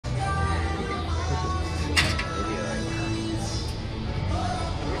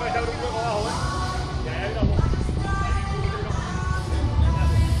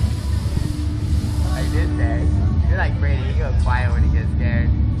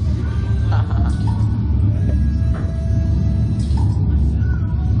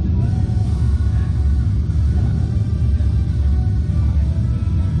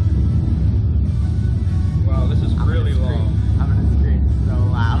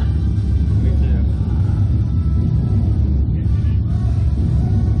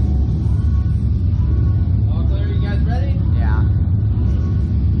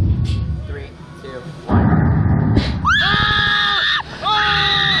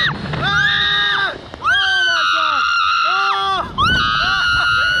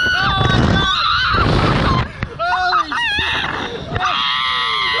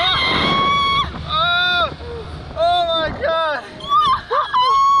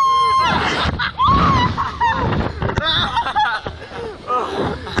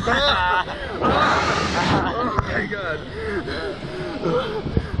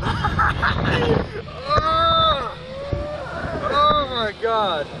my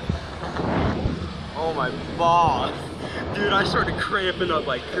god. Oh my balls. Dude, I started cramping up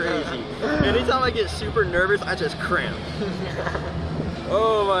like crazy. Anytime I get super nervous, I just cramp.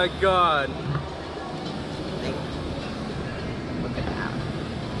 Oh my god. Look at that.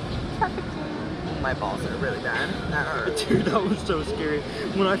 My balls are really bad. That hurt. Dude, that was so scary.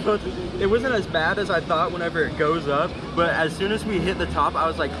 When I felt it wasn't as bad as I thought whenever it goes up, but as soon as we hit the top, I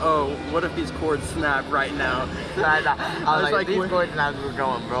was like, oh, what if these cords snap right now? I was like, these cords now were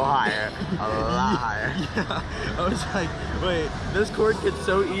going real higher. A lot higher. Yeah. I was like, wait, this cord could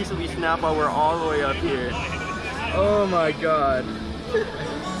so easily snap while we're all the way up here. Oh my god.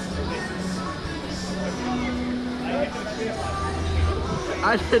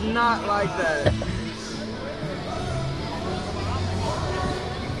 I did not like that.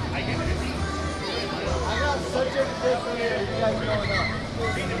 I got such a different going on.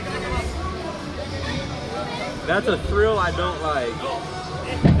 That's a thrill I don't like.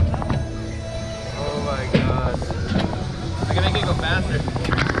 Oh my god. I can make it go faster.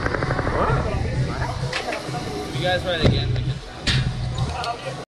 What? You guys try it again.